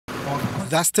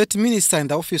The State Minister in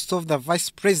the Office of the Vice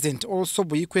President, also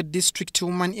Buikwe District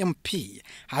Woman MP,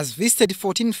 has visited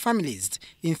 14 families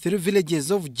in 3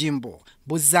 villages of Jimbo,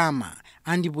 Buzama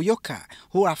and Buyoka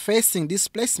who are facing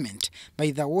displacement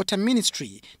by the Water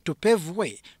Ministry to pave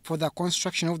way for the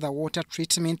construction of the water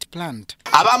treatment plant.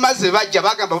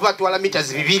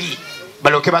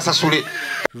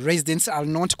 Residents are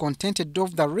not contented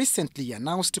of the recently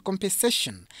announced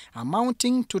compensation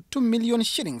amounting to 2 million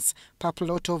shillings per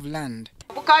plot of land.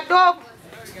 There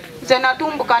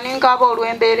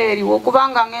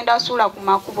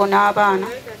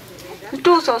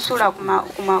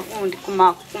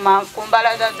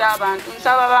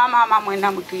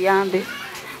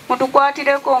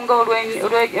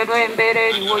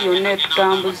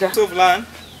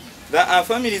are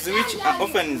families which are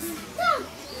orphans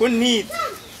who need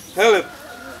help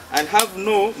and have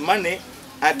no money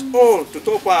at all to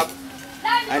top up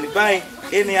and buy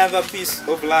any other piece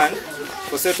of land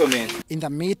for settlement. In the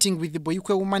meeting with the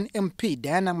Buikwe woman MP,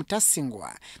 Diana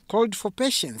Mutasingwa called for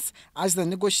patience as the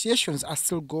negotiations are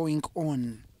still going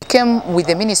on. Came with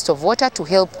the Minister of Water to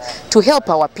help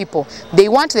our people. They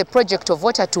want the project of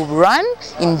water to run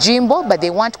in Jimbo, but they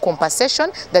want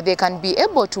compensation that they can be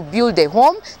able to build a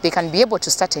home, they can be able to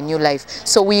start a new life.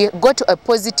 So we got a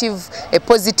positive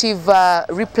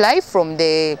reply from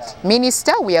the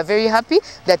Minister. We are very happy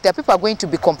that the people are going to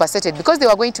be compensated because they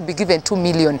were going to be given 2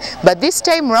 million. But this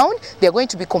time round, they are going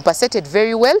to be compensated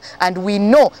very well, and we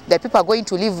know that people are going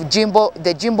to leave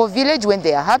the Jimbo village when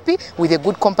they are happy with a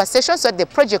good compensation so that the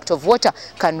project of water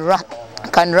can run.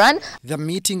 The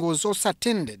meeting was also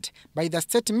attended by the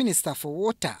State Minister for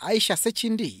Water,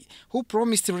 Kiyindi, who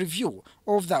promised a review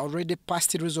of the already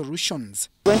passed resolutions.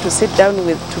 We're going to sit down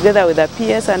together with the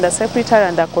PS and the Secretary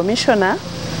and the Commissioner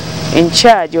in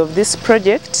charge of this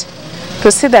project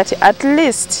to see that at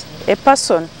least a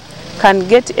person can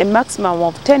get a maximum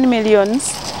of 10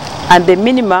 millions and the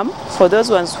minimum for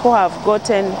those ones who have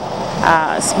gotten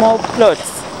small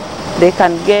plots, they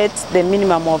can get the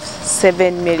minimum of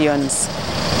 7 millions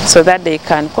so that they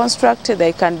can construct,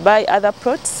 they can buy other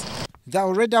plots. The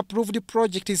already approved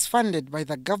project is funded by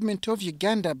the government of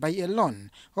Uganda by a loan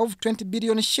of 20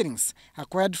 billion shillings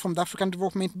acquired from the African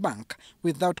Development Bank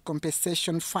without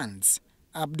compensation funds.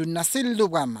 Abdul Nasir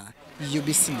Lugama,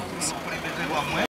 UBC News.